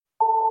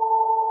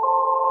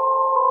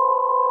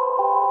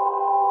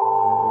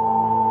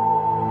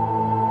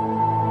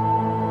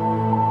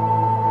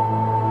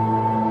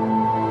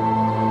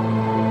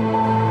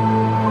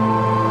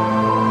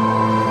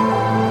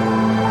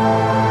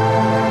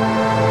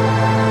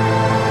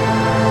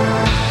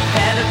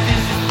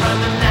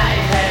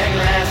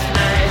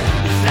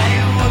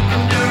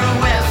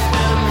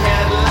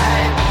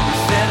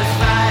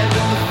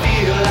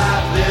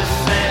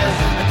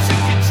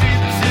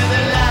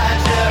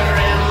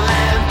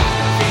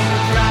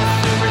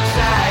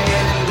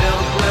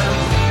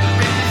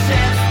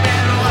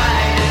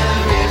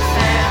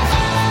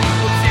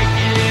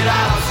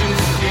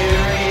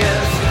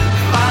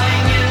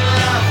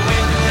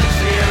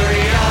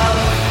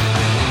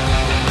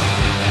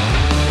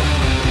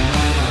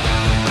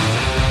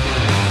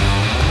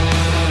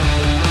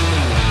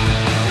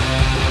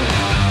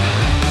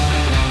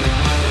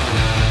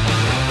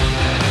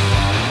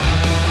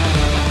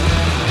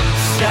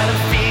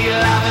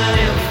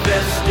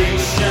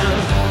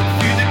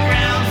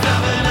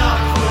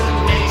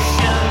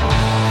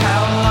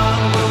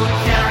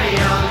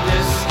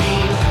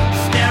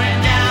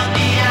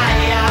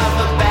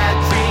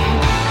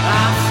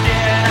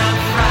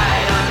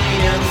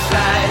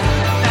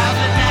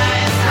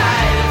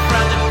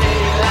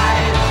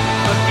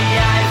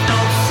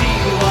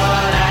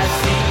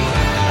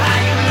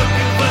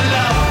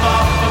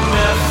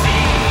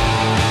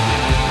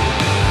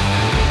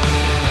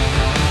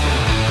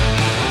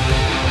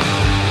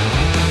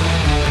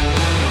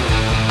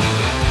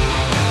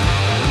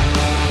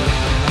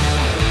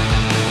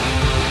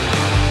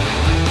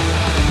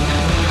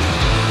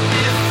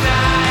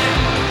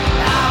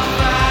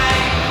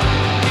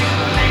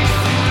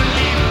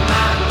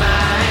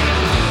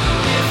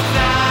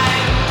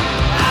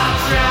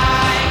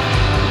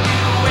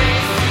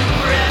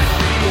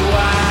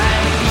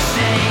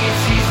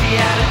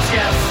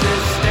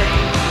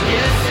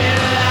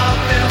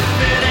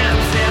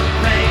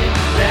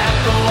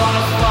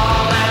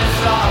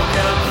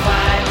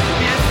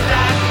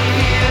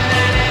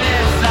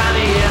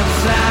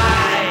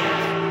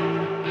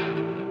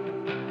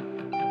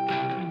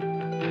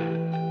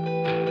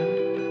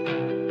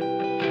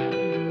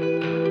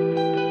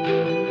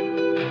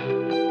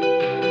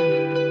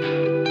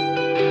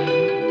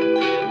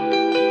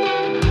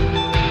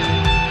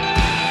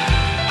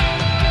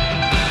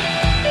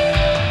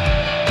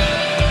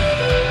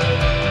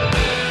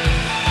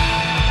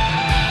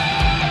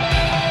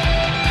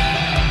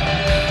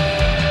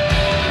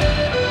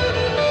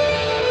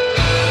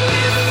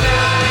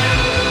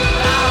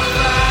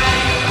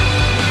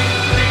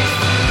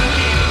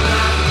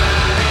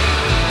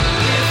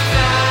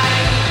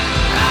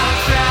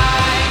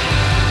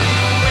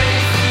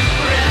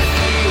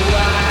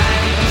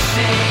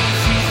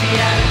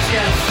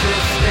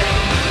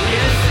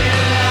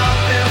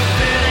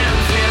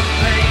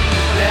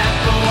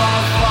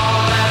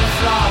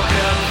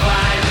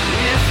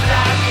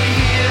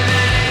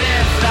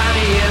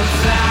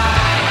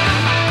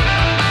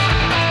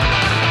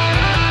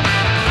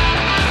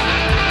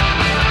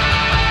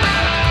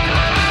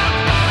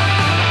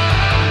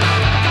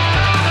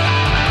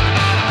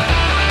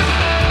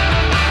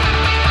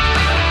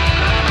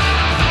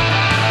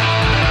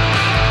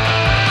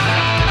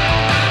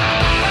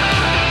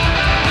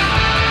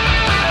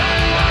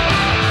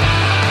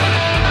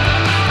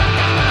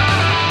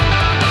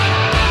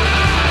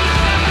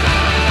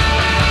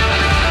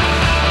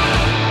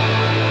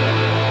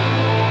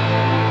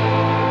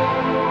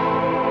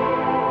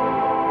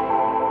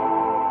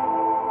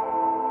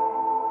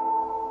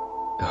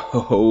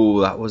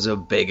Oh, that was a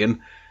big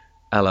one.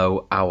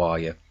 Hello, how are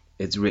you?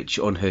 It's Rich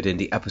Unheard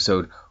Indie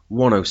episode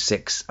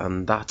 106,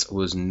 and that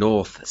was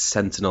North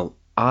Sentinel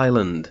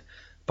Island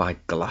by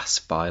Glass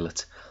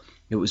Violet.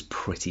 It was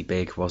pretty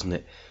big, wasn't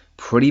it?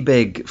 Pretty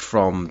big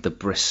from the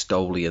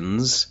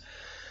Bristolians.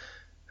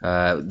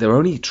 They're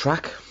only a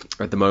track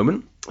at the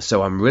moment,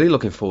 so I'm really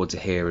looking forward to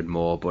hearing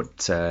more,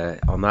 but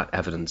on that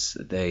evidence,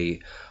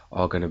 they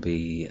are going to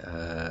be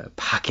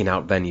packing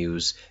out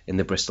venues in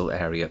the Bristol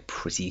area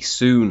pretty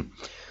soon.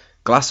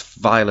 Glass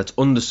Violet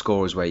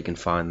 _ is where you can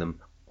find them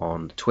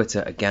on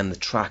Twitter. Again, the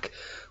track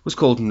was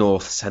called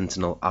North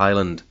Sentinel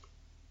Island.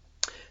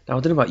 Now, I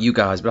don't know about you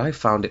guys, but I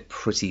found it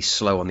pretty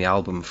slow on the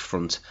album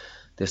front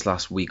this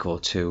last week or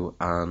two,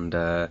 and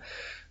the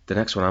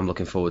next one I'm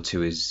looking forward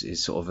to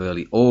is sort of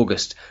early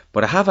August.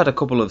 But I have had a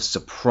couple of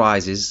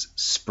surprises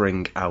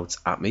spring out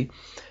at me.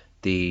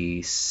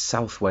 The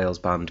South Wales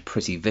band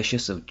Pretty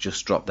Vicious have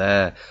just dropped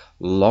their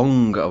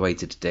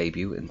long-awaited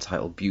debut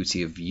entitled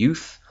Beauty of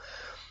Youth,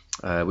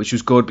 which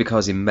was good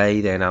because in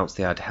May they announced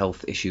they had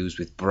health issues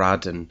with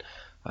Brad, and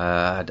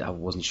I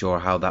wasn't sure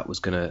how that was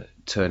going to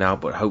turn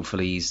out, but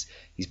hopefully he's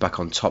back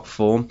on top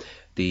form.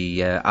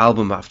 The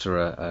album, after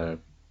a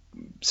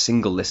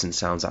single listen,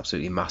 sounds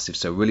absolutely massive,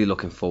 so really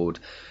looking forward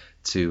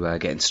to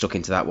getting stuck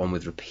into that one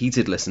with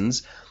repeated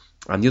listens.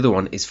 And the other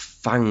one is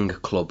Fang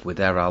Club with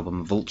their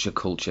album Vulture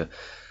Culture.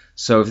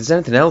 So if there's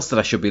anything else that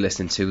I should be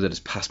listening to that has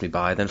passed me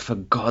by, then for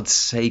God's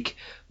sake,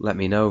 let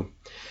me know.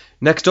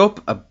 Next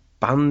up, a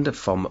band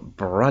from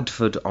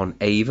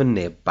Bradford-on-Avon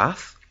near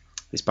Bath.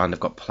 This band have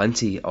got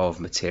plenty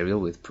of material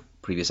with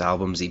previous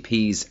albums,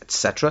 EPs,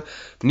 etc.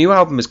 The new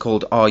album is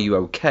called Are You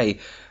OK?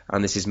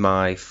 And this is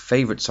my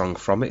favourite song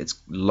from it. It's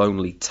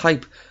Lonely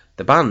Type.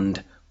 The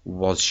band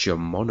was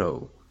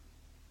Shimono.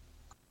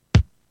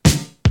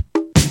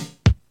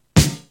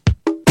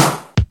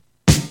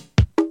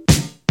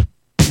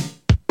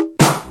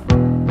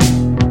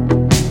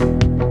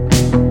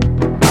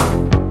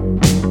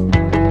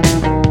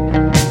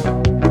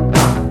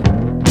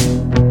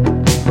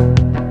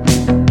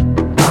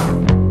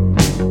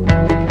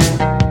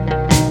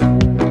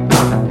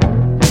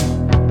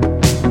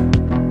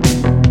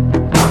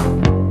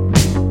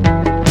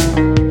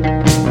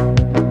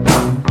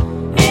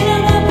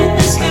 In a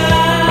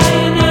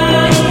sky,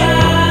 now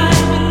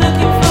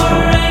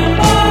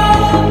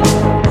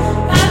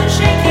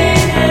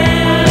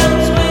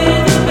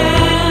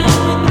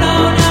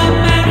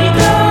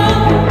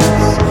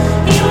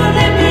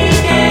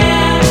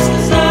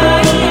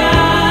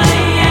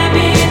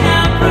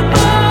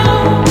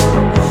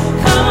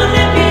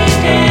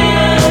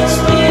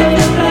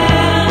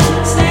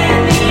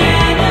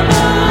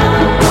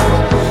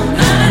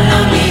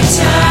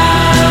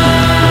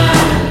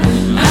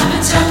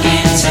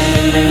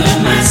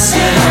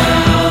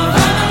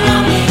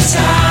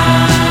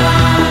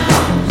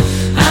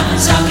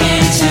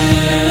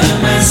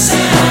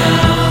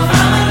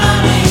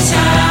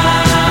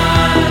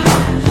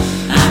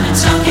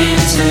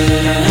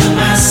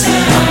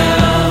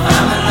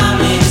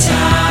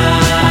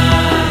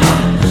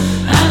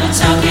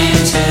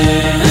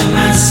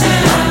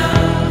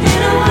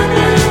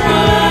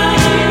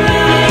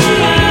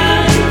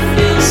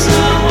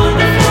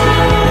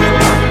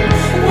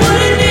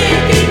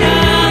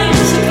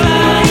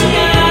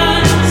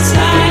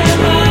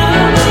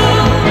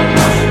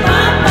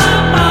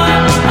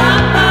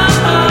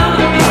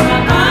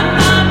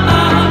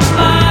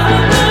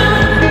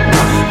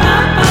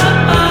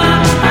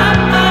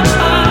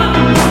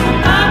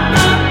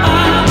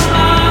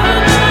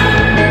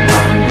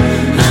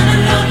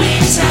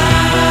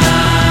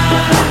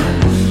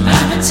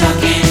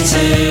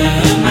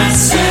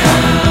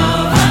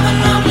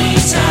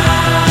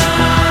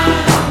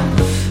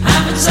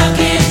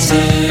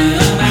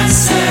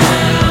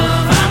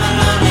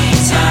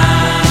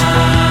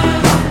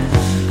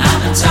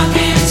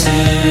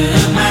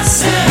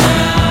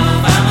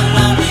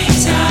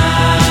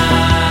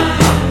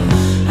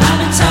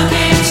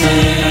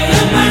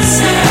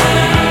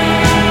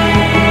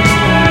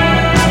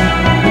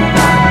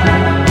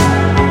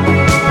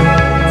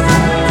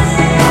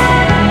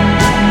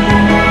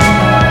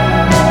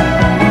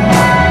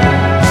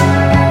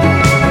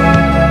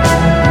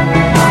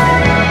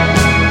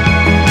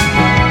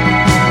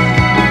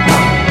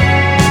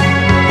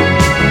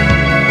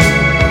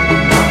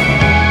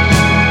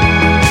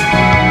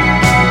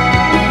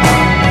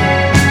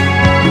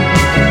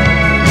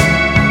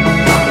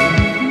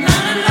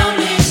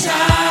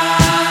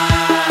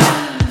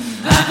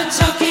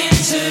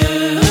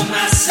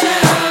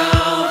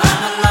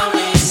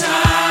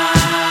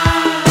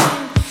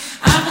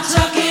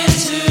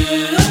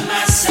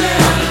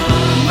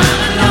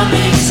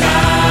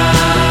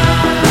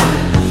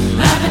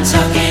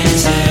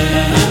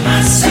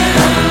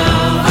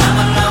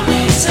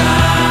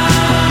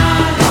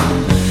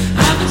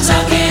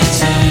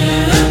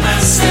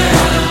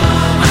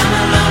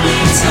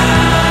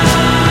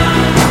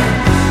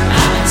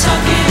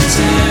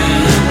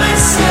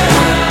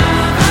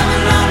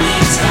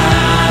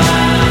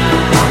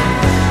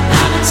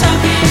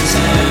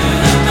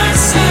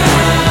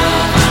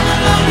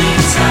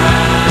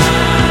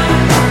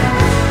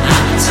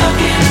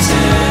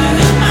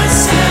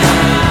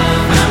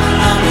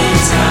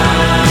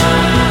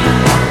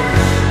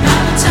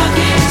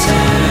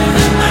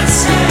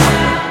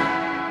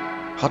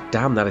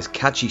Damn, that is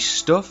catchy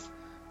stuff.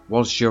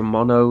 Was Your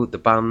Mono, the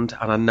band,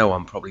 and I know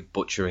I'm probably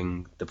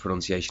butchering the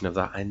pronunciation of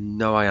that. I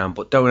know I am,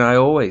 but don't I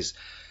always?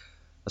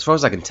 As far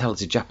as I can tell,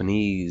 it's a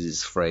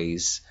Japanese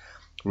phrase,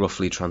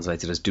 roughly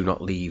translated as do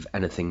not leave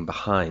anything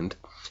behind.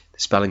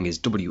 The spelling is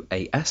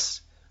W-A-S-U-R-E-M-O-N-O.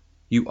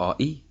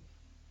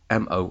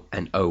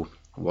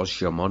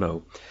 Was Your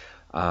Mono.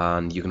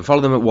 And you can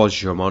follow them at Was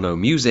Your Mono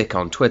Music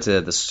on Twitter.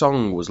 The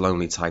song was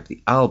Lonely Type,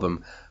 the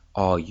album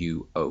Are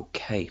You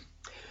OK?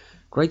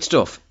 Great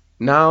stuff.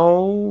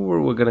 Now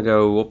we're going to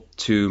go up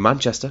to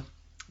Manchester.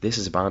 This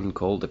is a band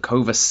called the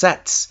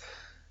Coversets.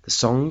 The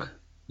song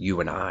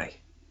You and I.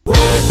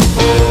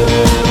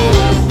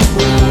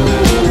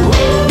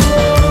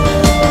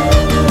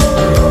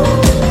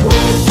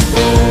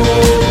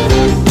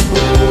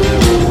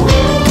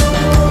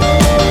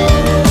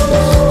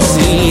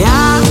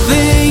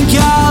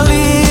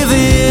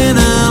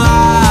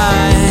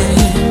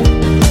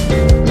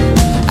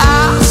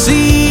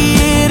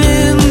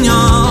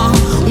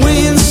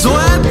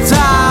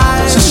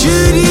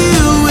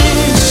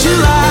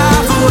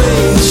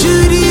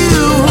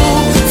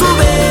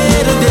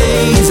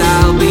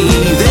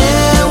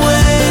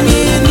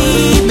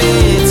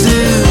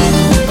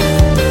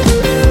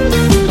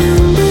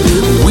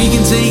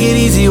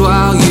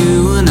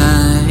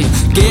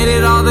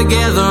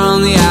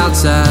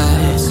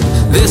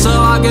 This'll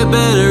all get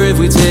better if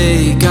we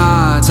take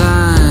our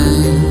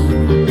time.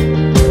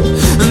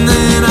 And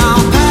then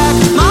I'll pack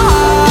my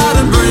heart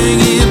and bring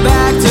it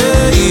back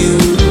to you.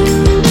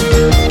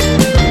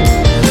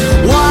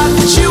 What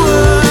you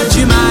were,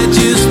 you might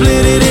just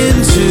split it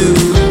in two.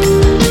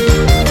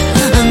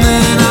 And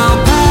then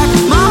I'll pack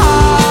my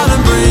heart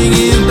and bring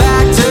it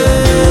back to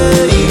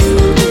you,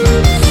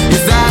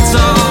 if that's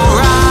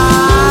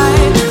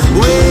alright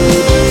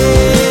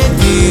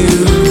with you.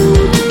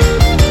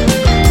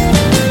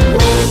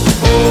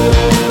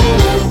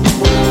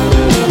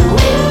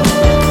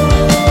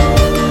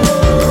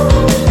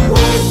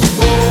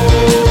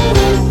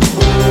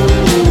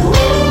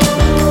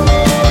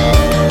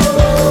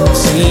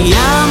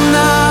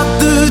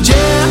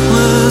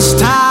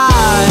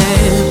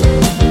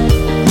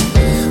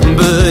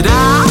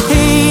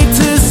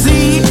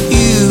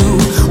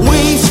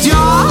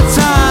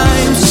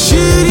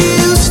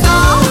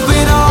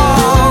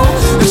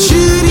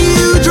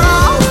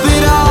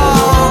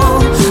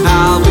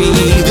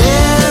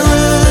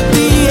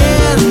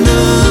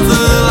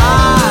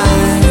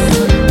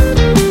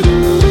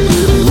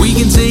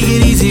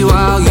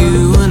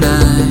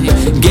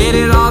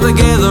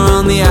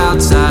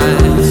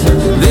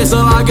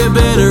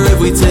 Better if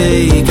we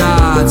take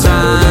our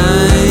time.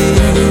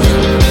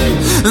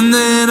 And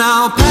then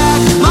I'll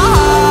pack my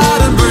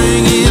heart and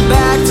bring it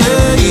back to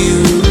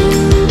you.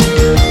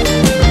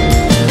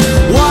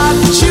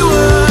 What you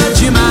were,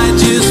 you might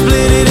just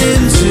split it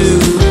in two.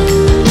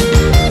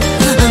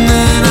 And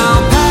then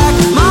I'll pack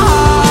my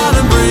heart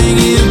and bring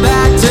it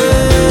back to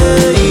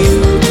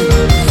you,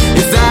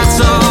 if that's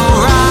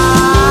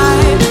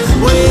alright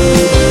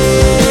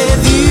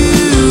with you.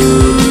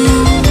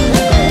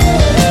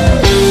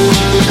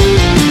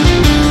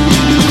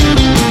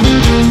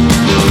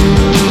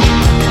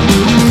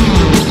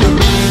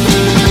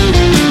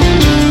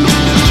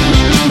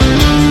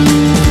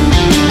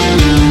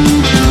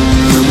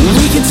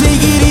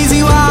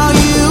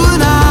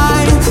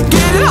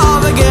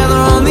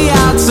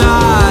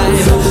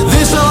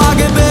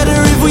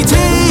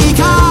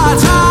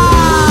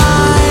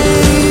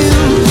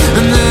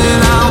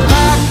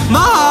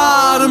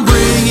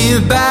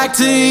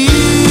 To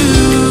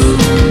you,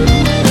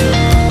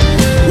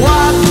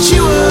 what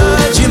you were,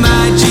 you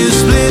might just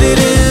split it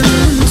in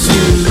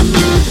two.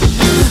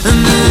 And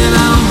then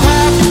I'll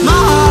pack my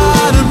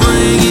heart and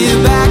bring it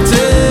back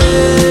to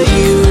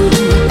you,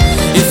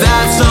 if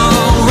that's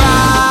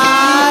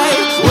alright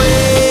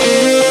with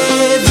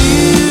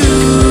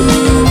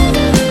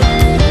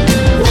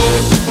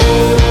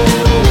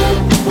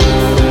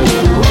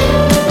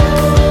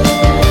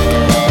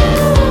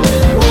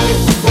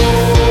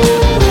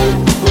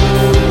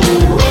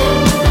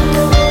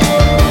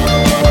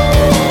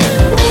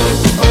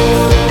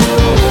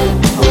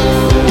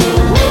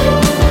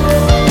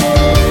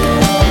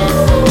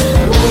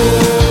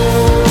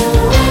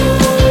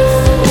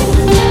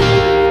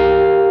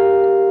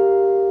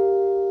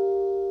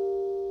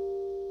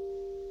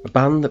A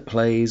band that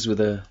plays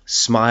with a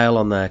smile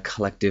on their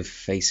collective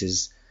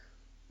faces,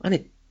 and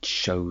it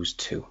shows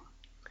too.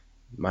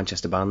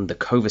 Manchester band, the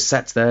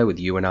Coversets there with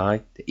You and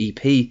I. The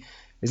EP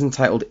is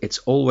entitled It's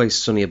Always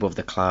Sunny Above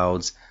the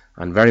Clouds,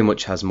 and very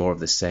much has more of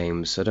the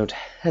same, so don't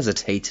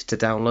hesitate to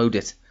download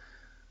it.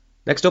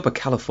 Next up, a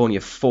California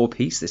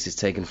four-piece. This is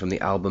taken from the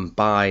album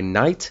By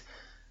Night,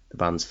 the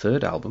band's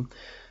third album.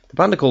 The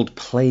band are called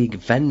Plague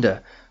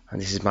Vendor,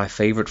 and this is my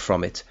favourite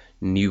from it,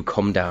 New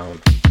Come Down.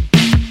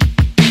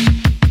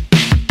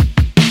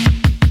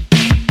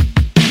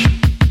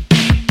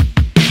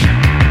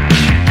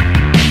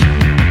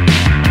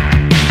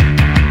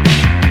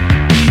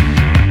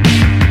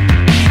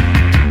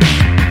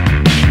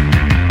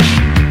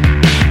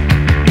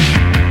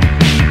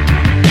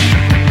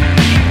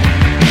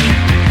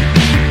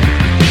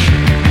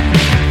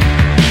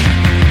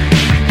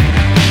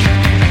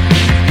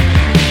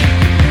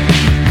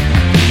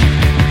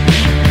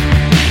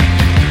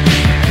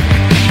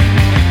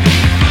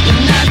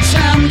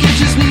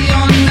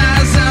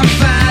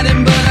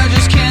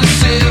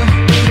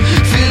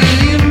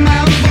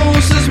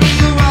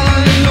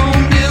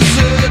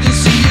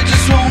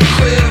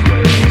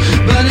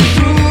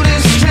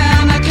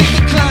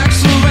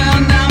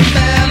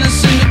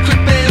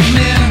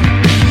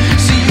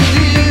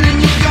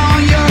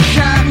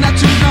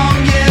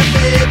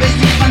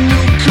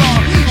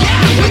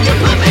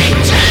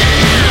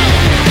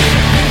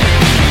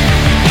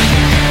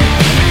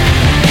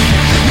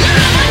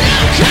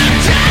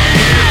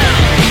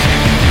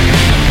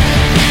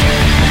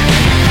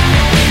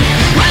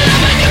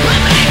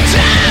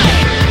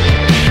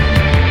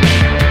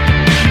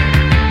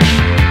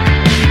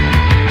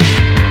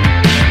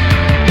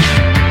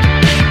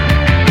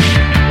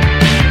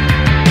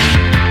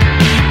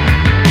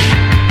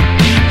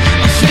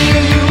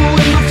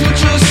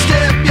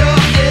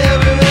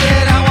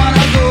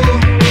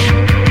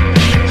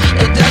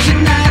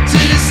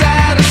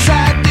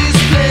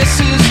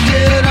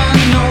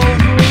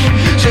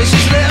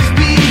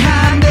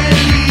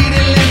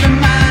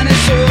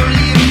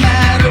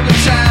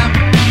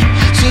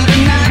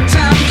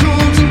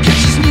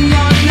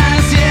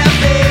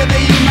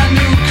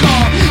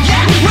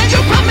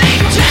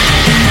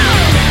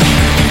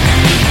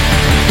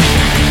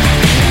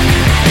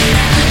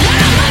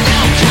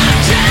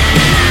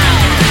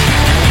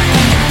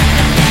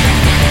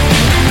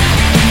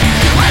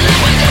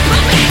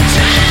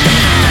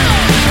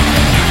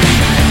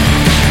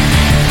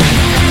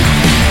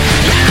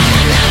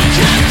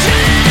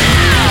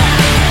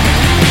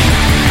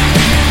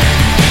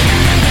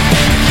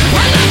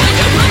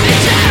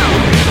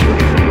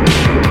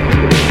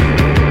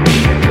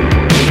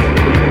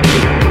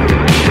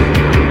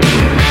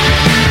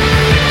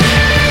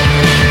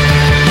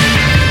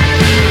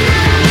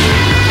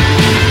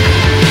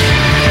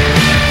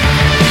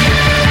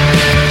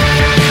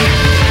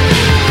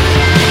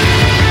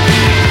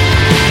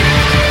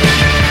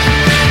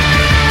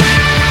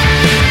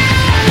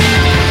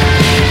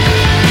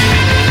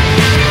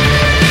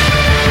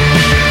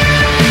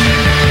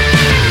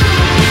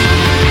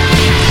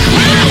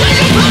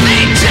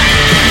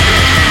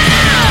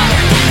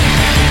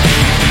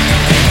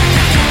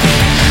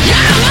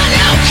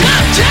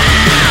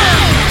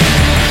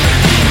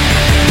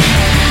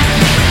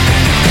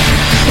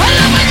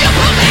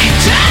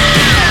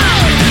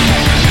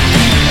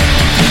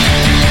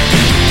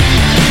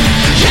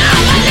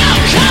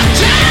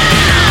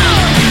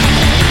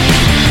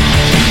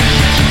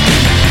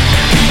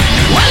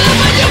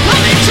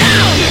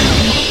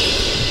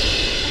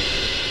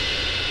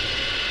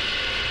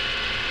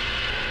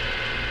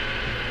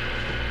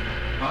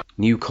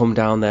 New Come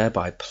Down There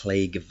by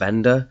Plague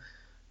Vendor.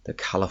 The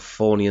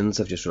Californians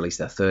have just released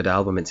their third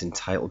album. It's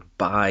entitled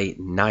By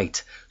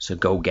Night, so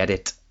go get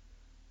it.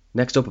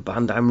 Next up, a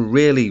band I'm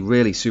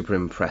really super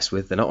impressed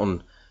with. They're not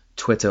on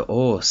Twitter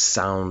or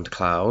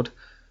SoundCloud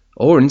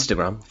or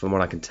Instagram, from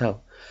what I can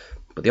tell,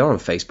 but they are on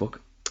Facebook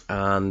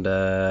and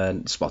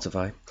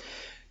Spotify.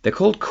 They're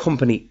called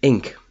Company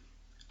Inc.,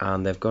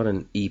 and they've got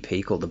an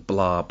EP called the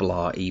Blah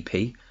Blah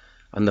EP,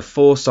 and the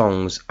 4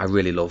 songs I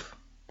really love.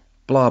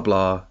 Blah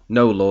Blah,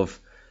 No Love,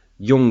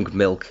 Young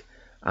Milk,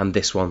 and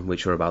this one,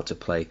 which we're about to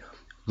play.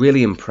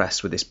 Really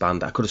impressed with this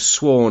band. I could have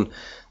sworn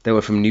they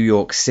were from New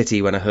York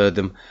City when I heard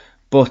them,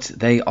 but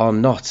they are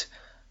not.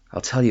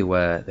 I'll tell you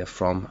where they're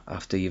from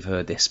after you've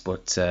heard this,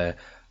 but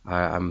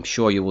I'm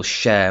sure you will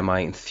share my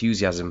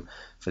enthusiasm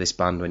for this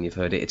band when you've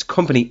heard it. It's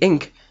Company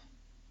Inc.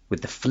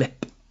 with The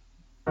Flip.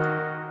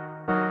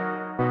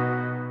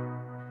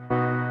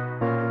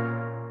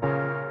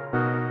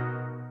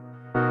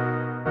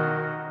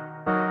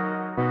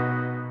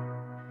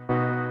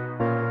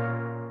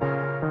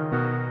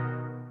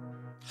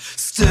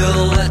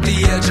 Still at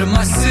the edge of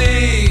my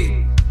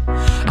seat,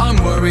 I'm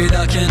worried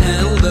I can't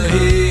handle the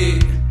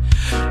heat,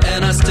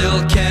 and I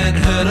still can't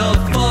hit a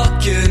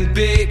fucking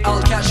beat.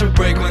 I'll catch a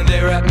break when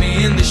they wrap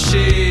me in the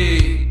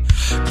sheet.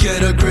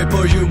 Get a grip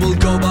or you will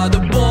go by the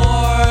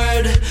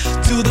board.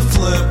 Do the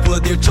flip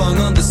with your tongue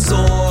on the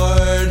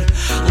sword.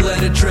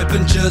 Let it drip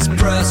and just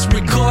press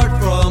record.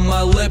 From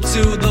my lip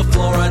to the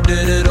floor, I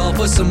did it all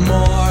for some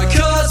more.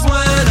 Cause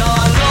when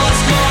I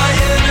lost my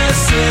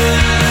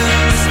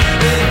innocence,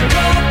 it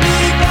got me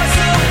by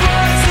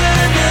surprise.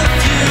 And if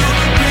you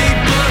read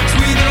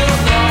between the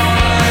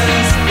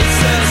lines, it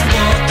says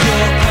fuck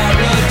your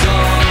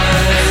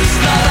paradise.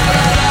 La la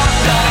la la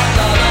la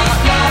la la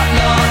la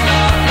la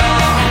la.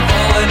 I'm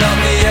falling off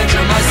the edge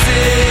of my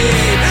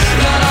seat.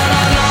 La la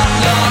la la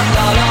la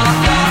la la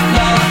la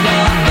la la.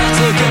 That's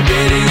a good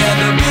beating and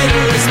the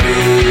meter is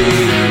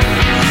speed.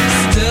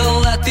 Still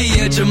at the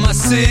edge of my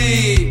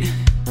seat,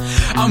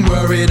 I'm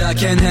worried I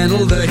can't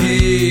handle the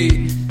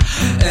heat,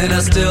 and I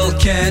still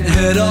can't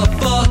hit a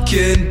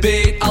fucking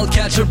beat. I'll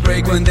catch a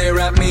break when they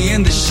wrap me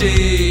in the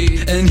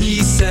sheet. And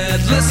he said,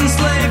 listen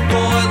slave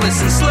boy,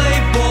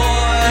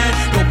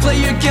 go play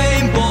your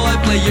game boy,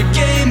 play your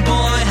game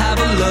boy. Have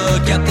a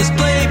look at this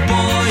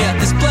playboy,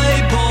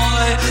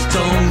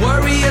 don't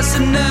worry,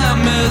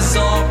 S&M is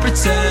all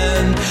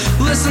pretend.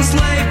 Listen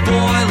slave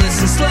boy,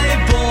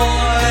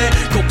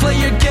 go play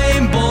your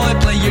game boy,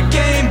 play your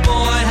game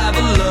boy. Have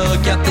a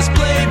look at this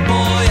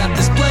playboy,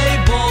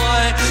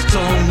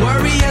 don't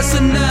worry,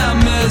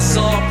 S&M is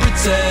all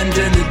pretend.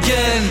 And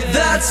again,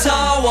 that's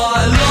how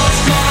I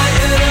lost my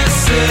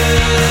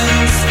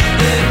innocence.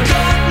 It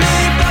caught me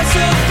by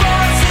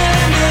surprise.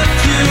 And if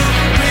you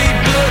read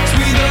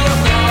between the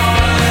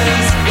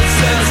lines, it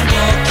says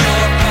fuck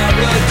your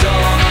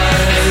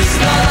paradise.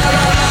 La la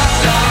la la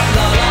la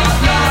la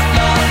la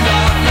la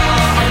la.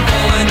 I'm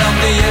falling off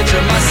the edge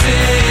of my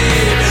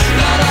seat.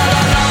 La la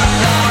la la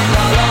la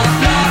la la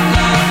la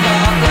la la.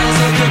 It's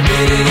like a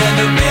beating and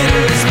the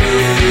meter is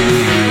speed.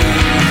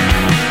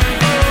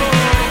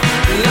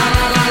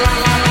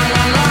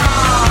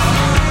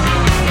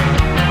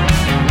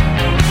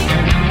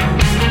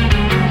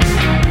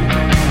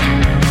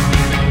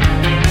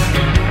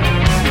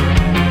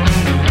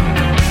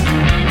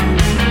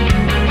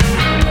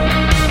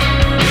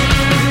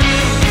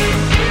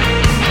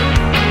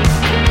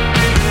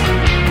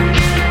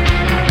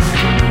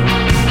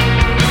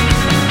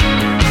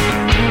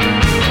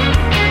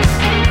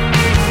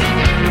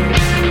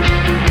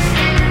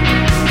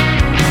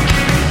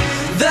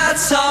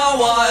 That's how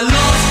I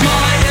lost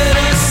my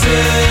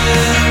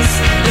innocence.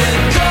 It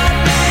caught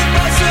me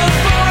by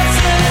surprise.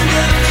 And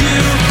if you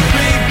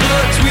read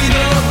between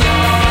the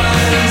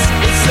lines,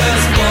 it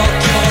says fuck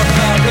your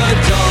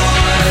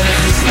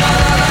paradise. La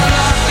la la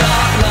la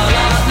la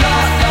la la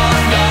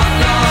la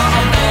la.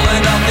 I'm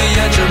falling off the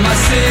edge of my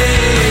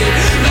seat.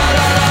 La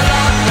la la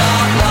la la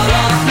la la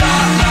la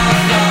la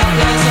la.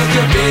 It's like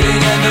a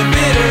beating and the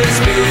meter is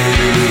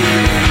speed.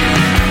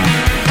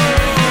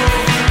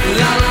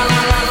 La la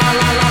la la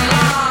la la la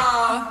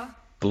la.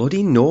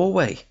 Bloody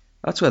Norway.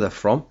 That's where they're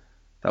from.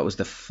 That was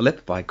The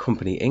Flip by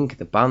Company Inc.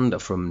 The band are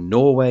from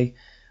Norway,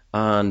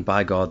 and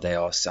by God, they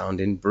are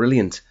sounding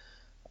brilliant.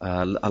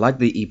 I like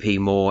the EP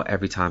more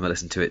every time I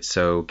listen to it,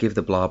 so give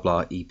the Blah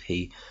Blah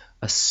EP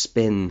a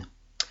spin.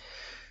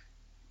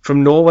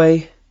 From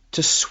Norway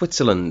to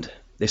Switzerland,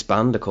 this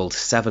band are called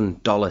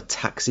 $7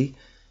 Taxi.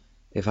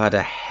 They've had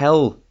a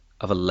hell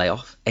of a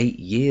layoff, 8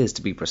 years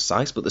to be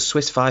precise, but the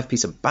Swiss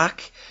 5-piece are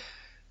back.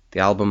 The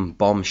album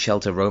Bomb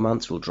Shelter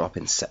Romance will drop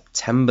in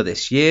September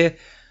this year.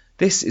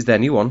 This is their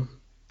new one,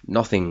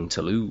 Nothing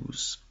to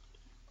Lose.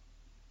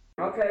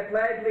 Okay,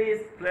 play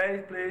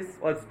please.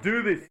 Let's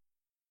do this.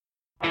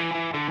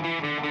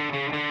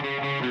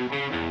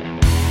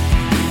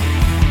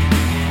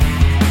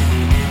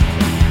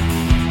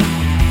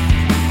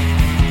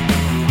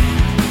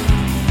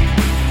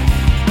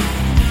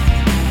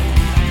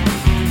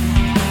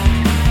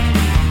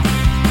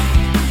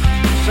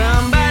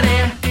 Somebody,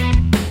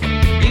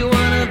 you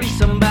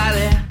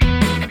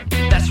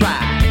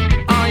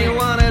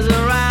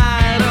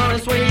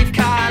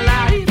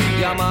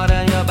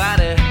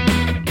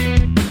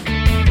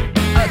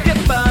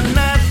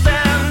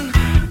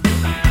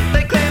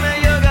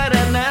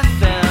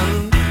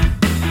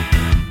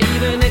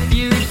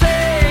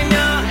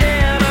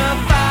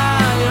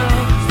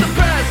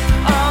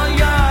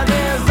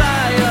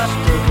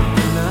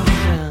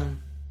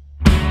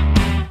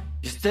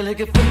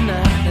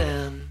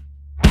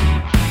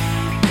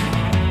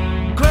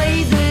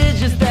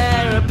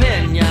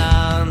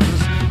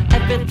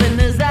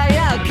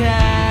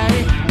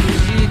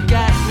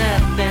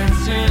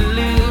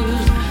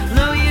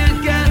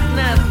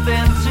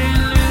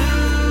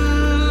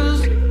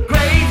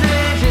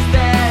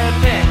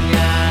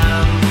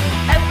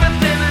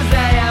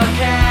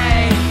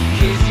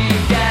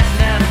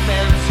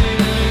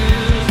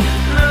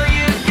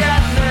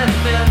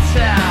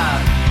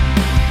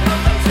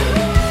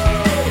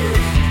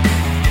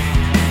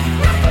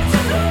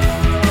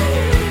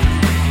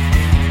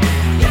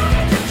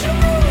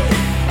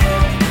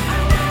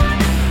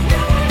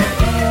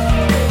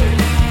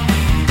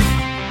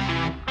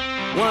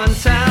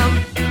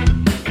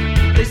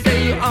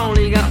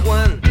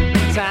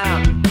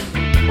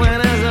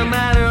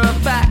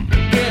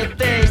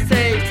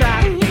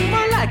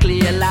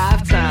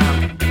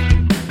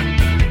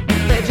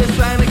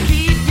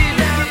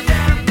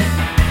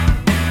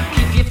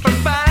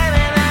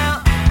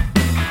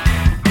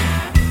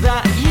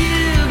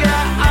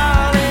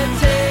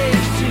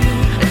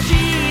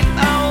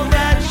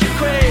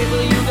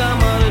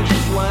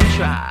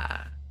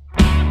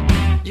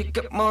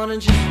on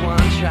and just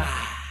one try.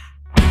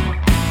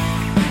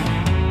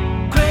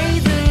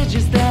 Crazy,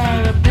 just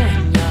their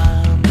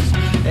opinions.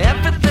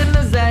 Everything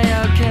is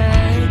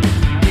A-okay.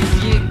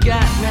 'Cause you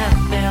got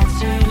nothing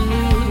to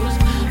lose.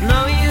 No,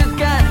 you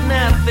got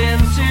nothing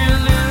to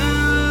lose.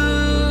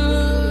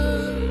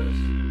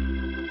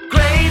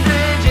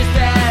 Crazy, just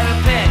their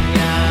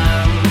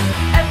opinions.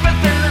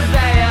 Everything is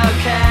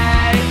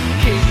A-okay.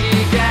 'Cause you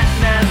got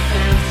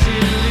nothing to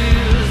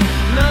lose.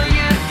 No,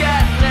 you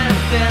got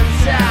nothing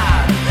to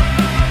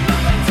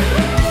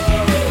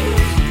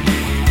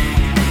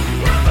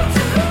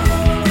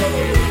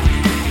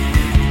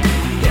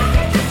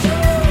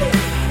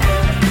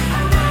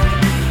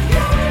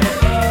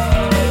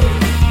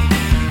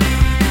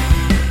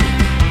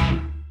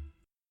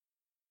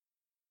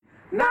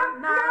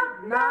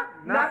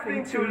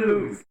Nothing to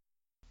lose.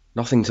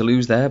 Nothing to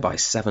Lose there by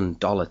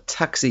 $7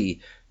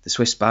 Taxi. The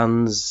Swiss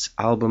band's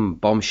album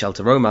Bomb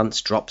Shelter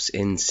Romance drops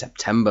in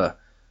September.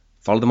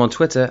 Follow them on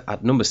Twitter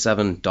at number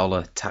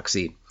 $7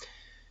 Taxi.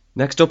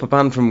 Next up, a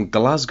band from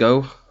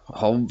Glasgow,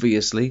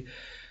 obviously.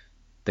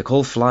 They're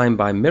called Flying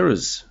by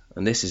Mirrors,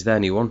 and this is their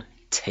new one,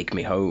 Take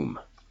Me Home.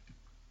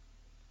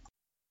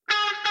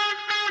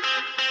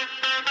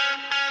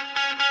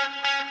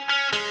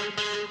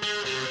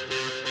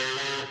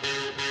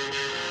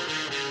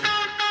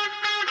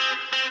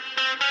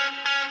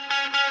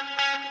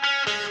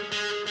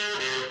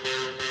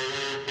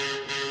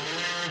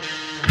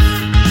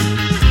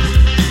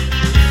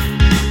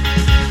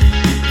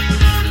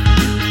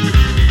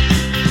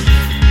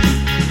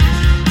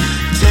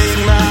 take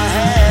my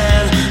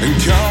hand and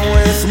come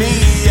with me.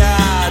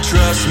 Yeah,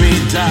 trust me,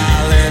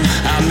 darling,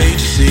 I made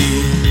you see.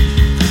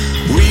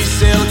 We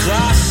sail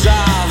across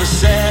all the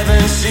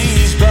seven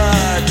seas,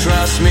 but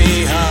trust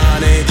me,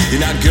 honey,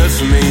 you're not good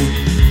for me.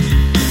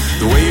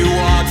 The way you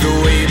walk, the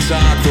way you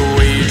talk, the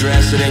way you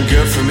dress, it ain't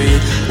good for me.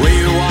 The way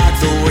you walk,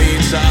 the way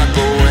you talk,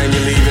 but when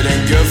you leave, it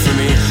ain't good for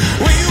me.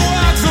 The way you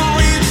walk, the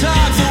way you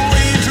talk, the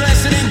way you dress,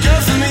 it ain't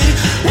good for me.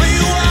 The way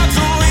you walk,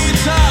 the way you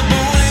talk,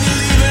 but when you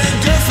leave, it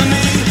ain't good for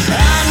me.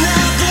 I'm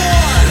not the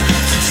one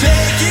to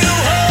take you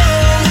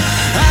home.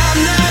 I'm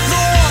not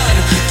the one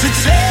to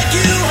take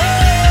you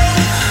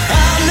home.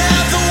 I'm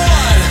not the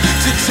one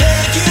to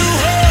take you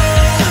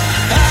home.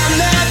 I'm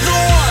not the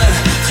one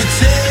to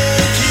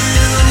take you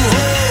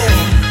home.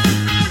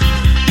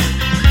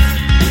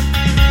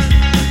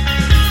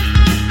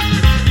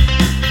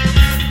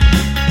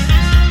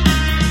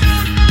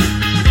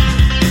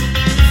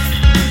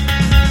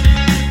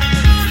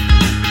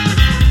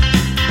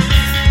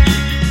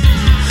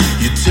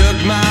 You took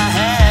my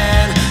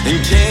hand and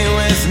came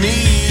with me.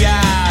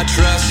 Yeah,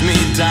 trust me,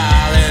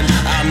 darling,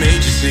 I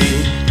made you see.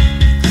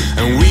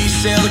 And we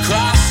sailed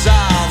across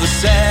all the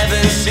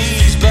seven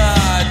seas,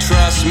 but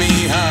trust me,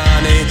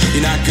 honey,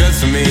 you're not good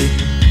for me.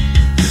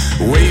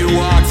 The way you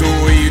walk, the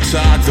way you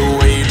talk, the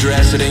way you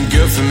dress, it ain't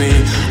good for me.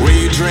 The way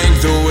you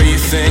drink, the way you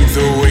think,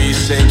 the way you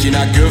sink, you're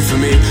not good for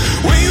me.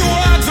 The way you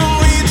walk, the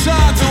way you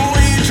talk, the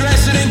way you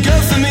dress, it ain't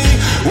good for me.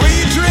 The way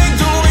you drink,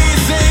 the way you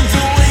think,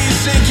 the way you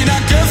sink, you're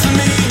not good for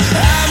me.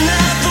 I'm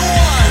not the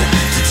one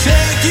to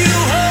take you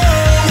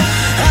home.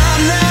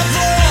 I'm not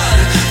the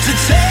one to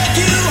take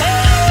you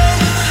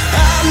home.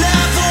 I'm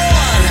not the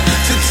one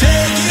to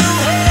take you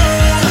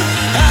home.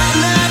 I'm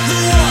not the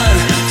one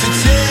to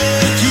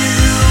take you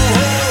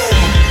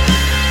home.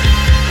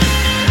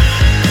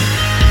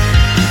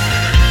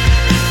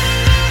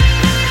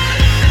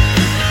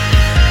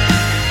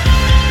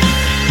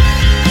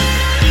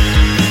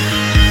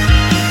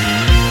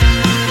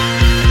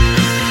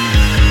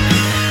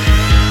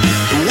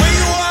 The way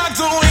you walk,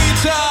 the way you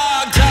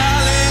talk,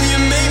 darling, you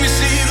made me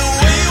see. The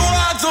way you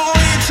walk, the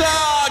way you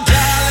talk,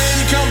 darling,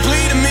 you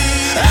completed me.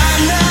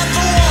 I'm not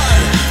the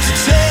one to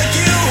take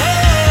you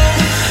home.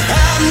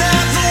 I'm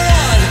not the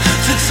one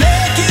to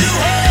take you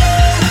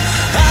home.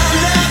 I'm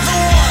not the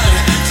one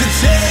to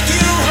take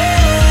you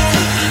home.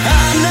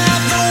 I'm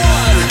not the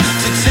one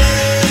to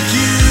take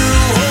you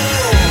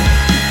home.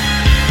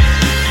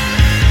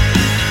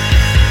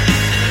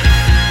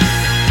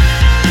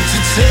 To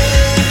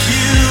take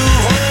you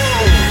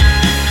home.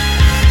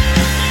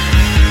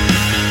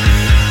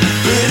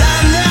 But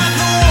I'm not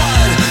the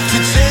one to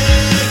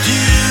take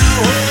you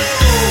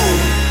home.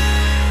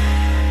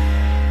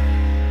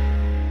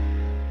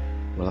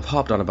 Well, I've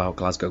harped on about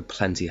Glasgow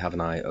plenty,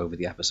 haven't I, over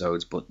the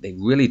episodes, but they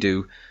really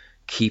do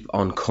keep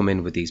on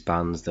coming with these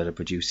bands that are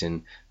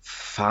producing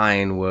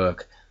fine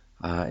work.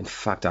 In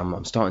fact,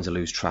 I'm starting to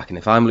lose track, and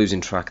if I'm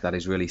losing track, that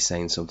is really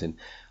saying something.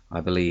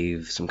 I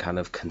believe some kind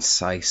of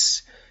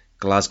concise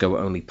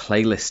Glasgow-only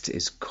playlist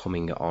is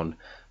coming on.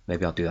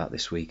 Maybe I'll do that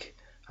this week.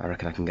 I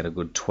reckon I can get a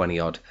good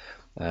 20-odd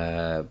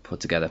put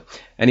together.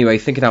 Anyway,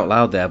 thinking out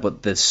loud there,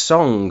 but the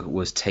song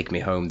was Take Me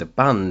Home, the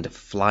band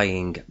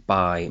Flying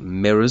by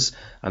Mirrors,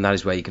 and that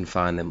is where you can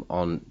find them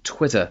on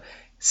Twitter.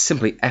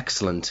 Simply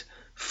excellent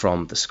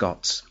from the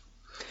Scots.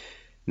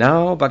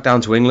 Now back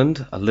down to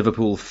England, a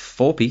Liverpool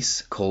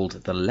four-piece called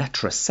the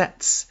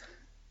Letrasettes.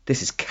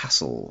 This is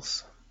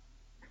Castles.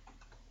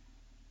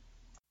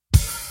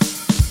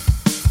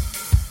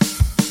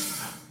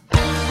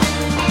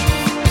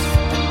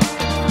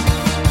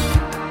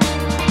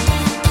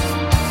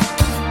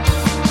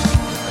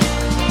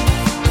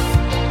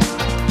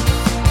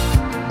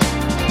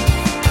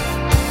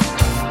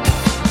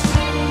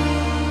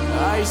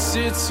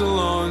 sit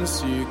alone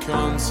to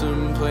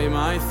contemplate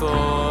my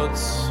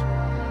thoughts.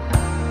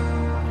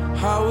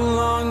 How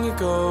long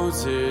ago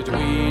did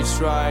we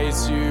try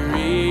to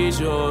read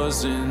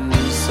yours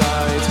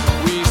inside?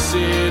 We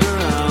sit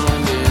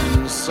around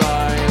in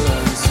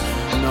silence,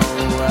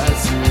 nowhere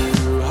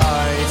to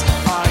hide.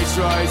 I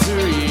try to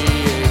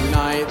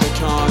reignite the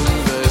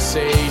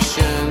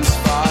conversation's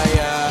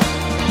fire.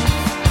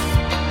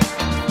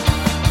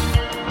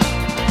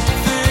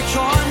 The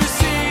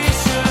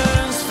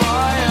conversation's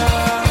fire.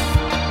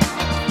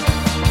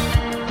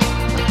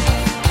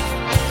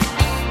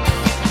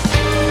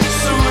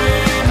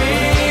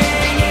 Swimming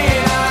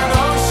in an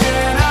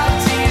ocean of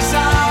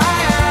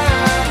desire,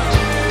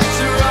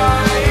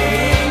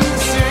 trying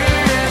to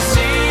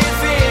see if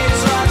it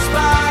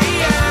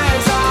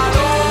transpires. And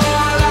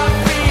all our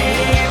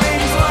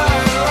feelings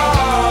were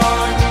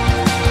wrong.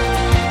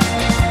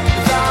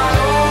 That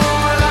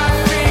all our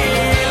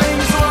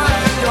feelings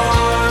were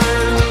gone.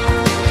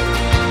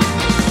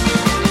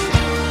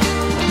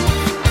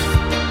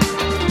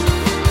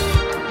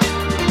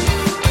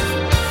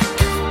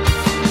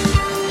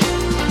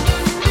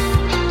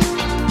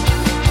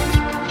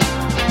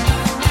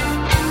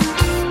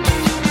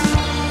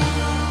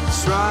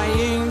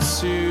 Trying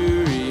to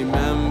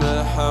remember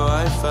how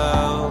I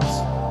felt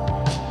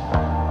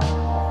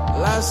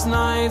last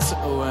night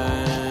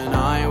when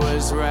I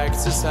was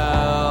wrecked as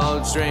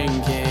hell,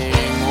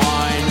 drinking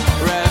wine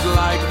red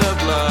like the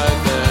blood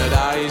that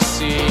I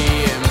see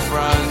in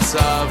front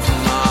of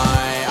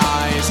my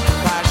eyes.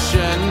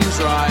 Passion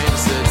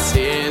drives the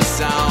tears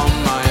down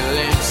my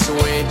lips,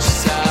 which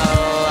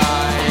tell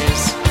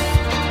lies.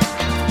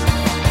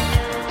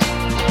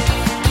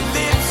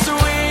 Lips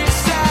which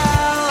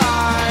tell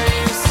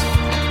lies.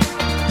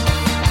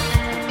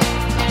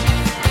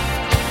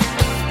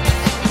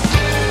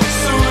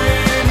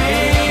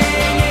 Swimming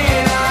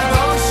in an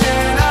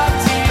ocean of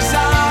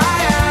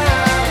desire,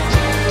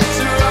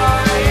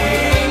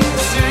 trying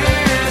to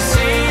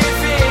see if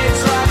it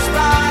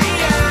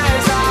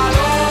transpires. And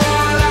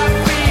all our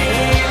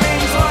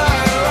feelings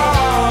were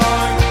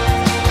wrong.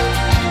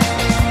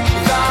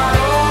 That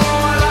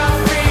all our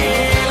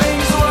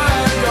feelings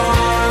were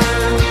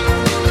gone.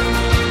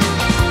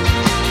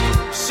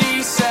 She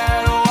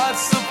said,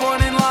 what's the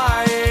point in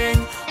lying?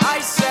 I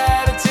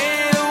said, I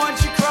didn't want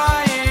you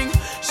crying.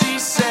 She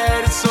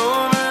said, it's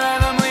over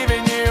and I'm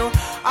leaving you.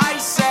 I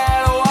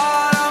said,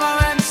 what am I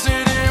meant to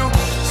do?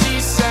 She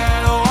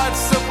said,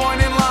 what's the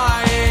point in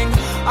lying?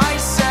 I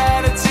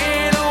said, I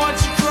didn't want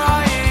you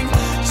crying.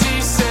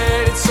 She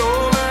said, it's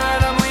over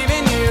and I'm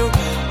leaving you.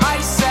 I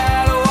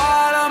said,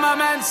 what am I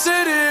meant to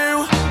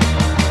do?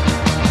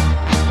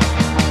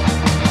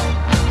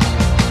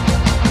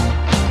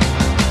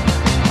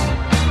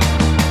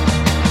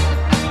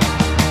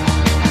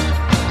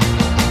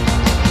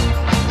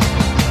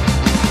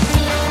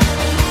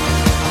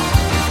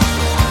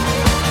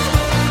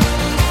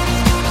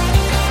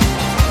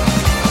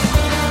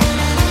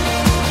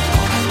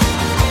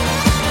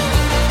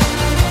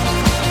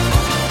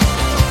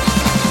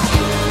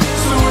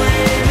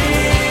 Swimming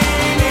in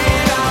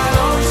an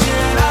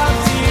ocean of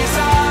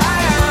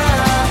desire,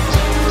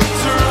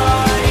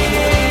 trying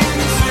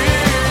to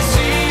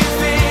see if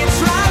it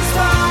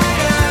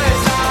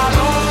transpires. And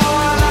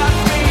all our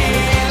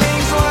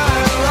feelings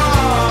were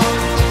wrong.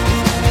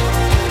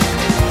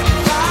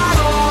 That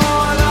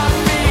all our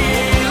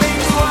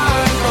feelings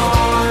were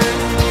gone.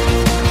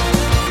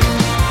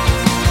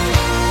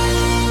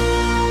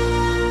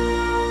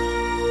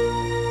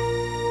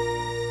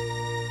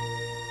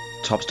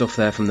 Top stuff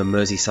there from the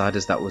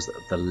Merseysiders. That was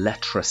the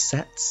Letra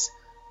Sets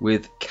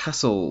with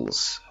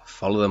Castles.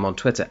 Follow them on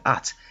Twitter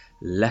at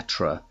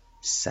Letra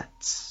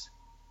Sets.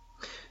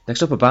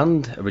 Next up, a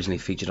band originally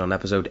featured on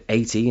episode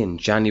 80 in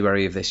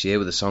January of this year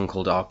with a song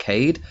called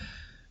Arcade.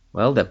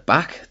 Well, they're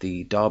back.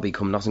 The Derby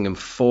come Nottingham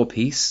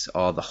four-piece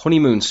are the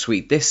Honeymoon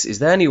Suite. This is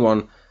their new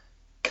one,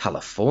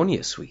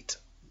 California Suite.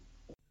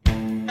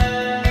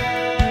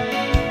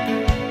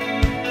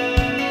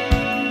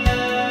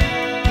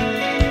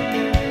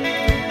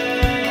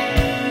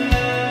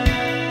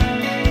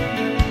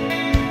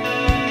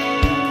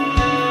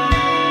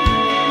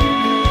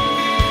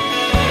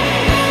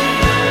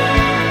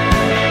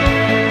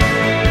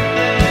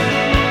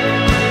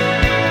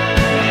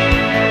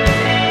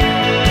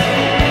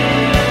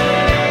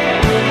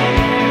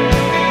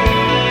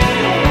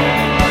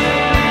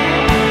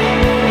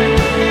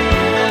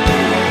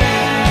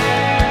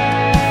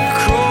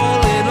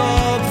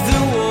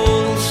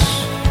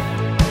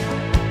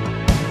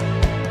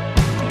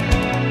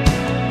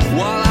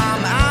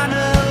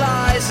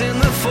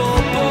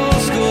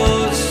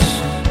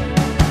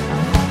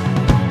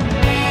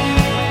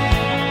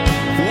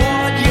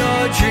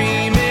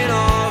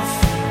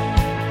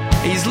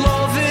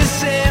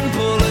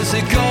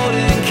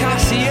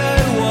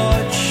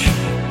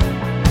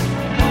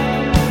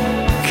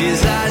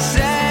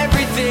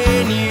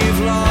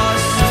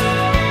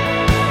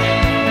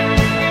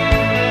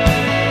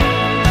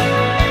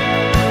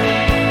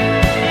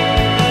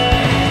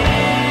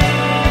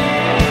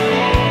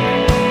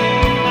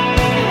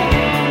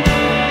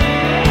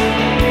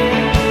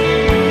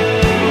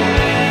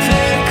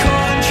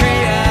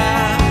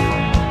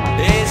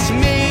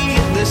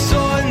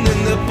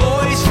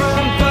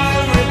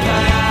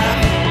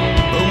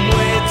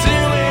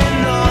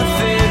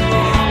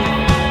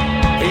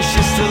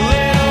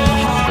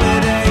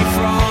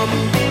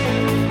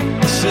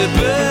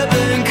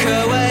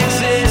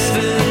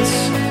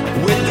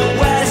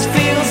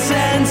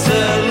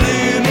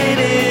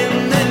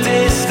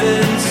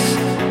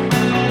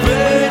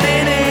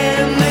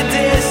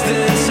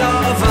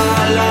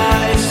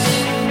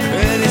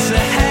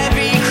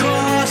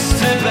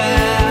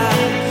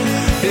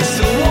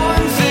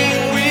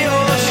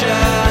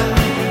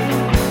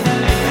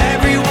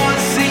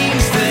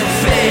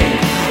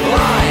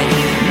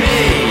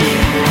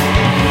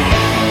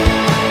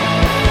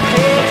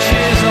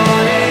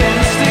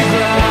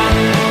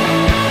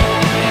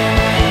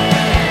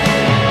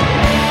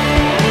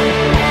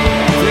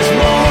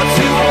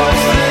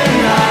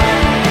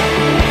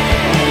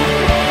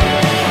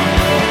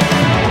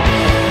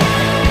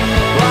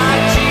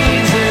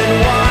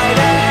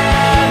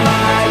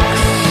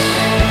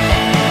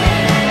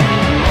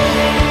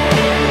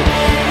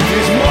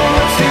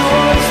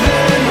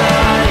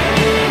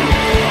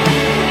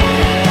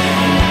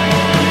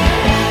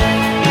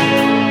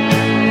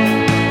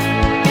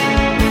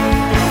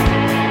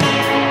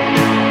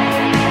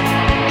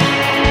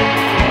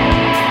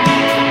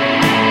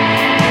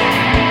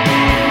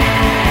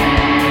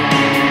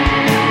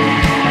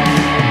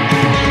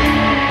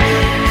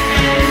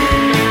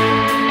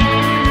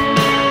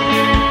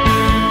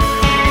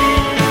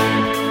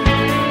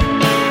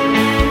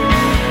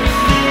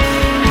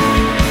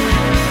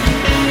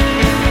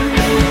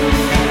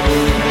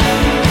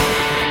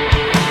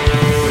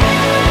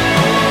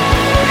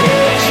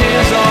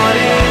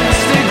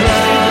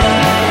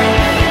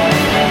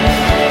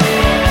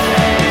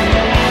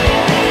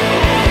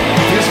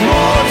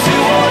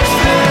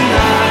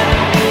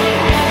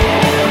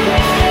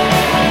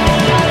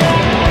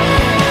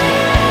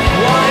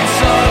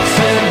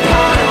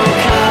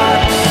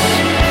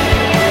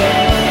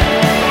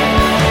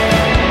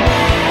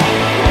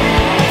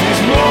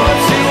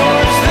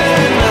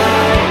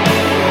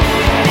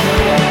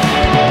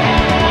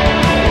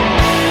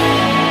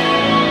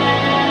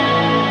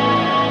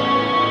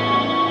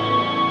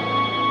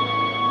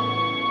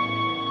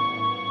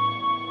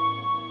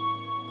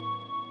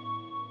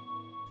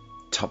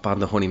 top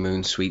band, the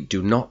Honeymoon Suite.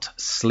 Do not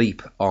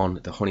sleep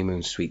on the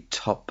Honeymoon Suite.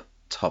 Top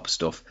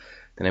stuff.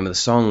 The name of the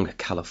song,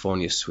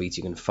 California Suite.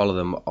 You can follow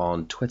them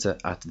on Twitter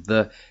at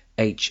the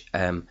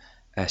HMSUITE.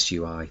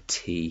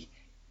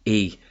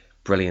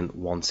 Brilliant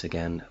once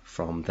again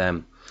from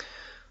them.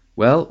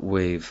 Well,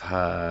 we've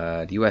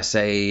had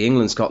USA,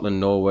 England, Scotland,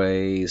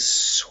 Norway,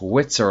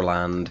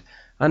 Switzerland,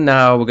 and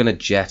now we're going to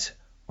jet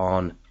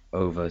on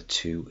over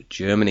to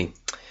Germany.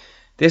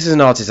 This is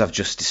an artist I've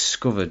just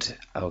discovered.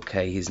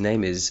 Okay, his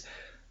name is...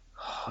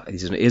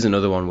 Here's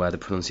another one where the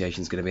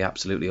pronunciation is going to be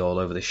absolutely all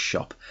over the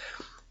shop.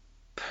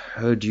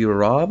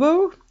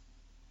 Perdurabo?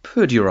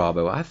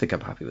 I think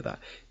I'm happy with that.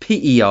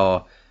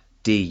 Perdurabo.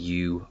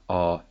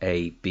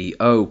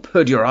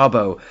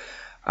 Perdurabo.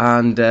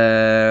 And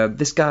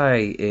this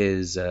guy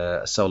is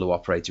a solo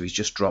operator. He's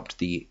just dropped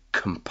the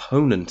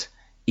Component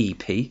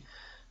EP.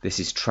 This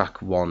is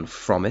track 1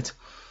 from it.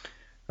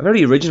 A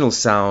very original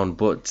sound,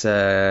 but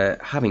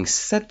having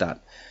said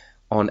that,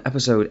 on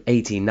episode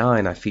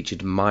 89 I featured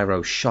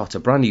Myro Shot, a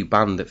brand new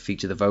band that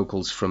featured the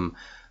vocals from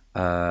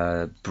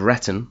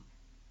Breton,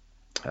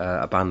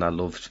 a band I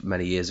loved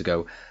many years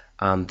ago.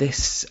 And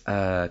this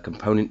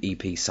Component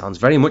EP sounds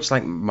very much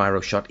like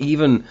Myro Shot,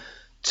 even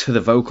to the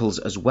vocals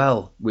as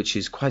well, which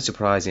is quite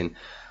surprising.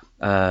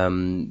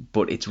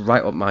 But it's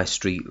right up my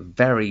street.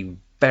 Very,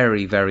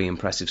 very, very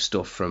impressive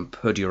stuff from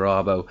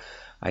Perdurabo.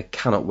 I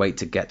cannot wait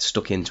to get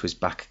stuck into his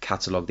back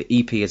catalogue. The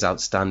EP is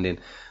outstanding.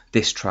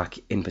 This track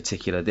in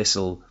particular,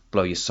 this'll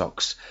blow your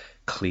socks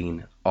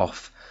clean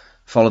off.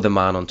 Follow the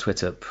man on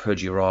Twitter,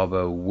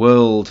 Perdurabo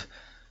World.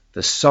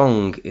 The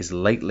song is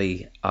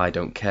Lately I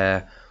Don't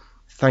Care.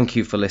 Thank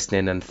you for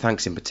listening, and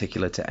thanks in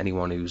particular to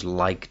anyone who's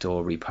liked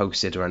or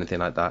reposted or anything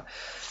like that.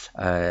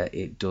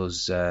 It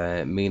does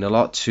mean a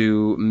lot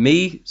to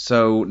me,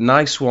 so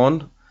nice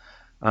one.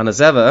 And as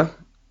ever,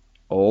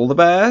 all the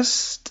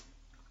best.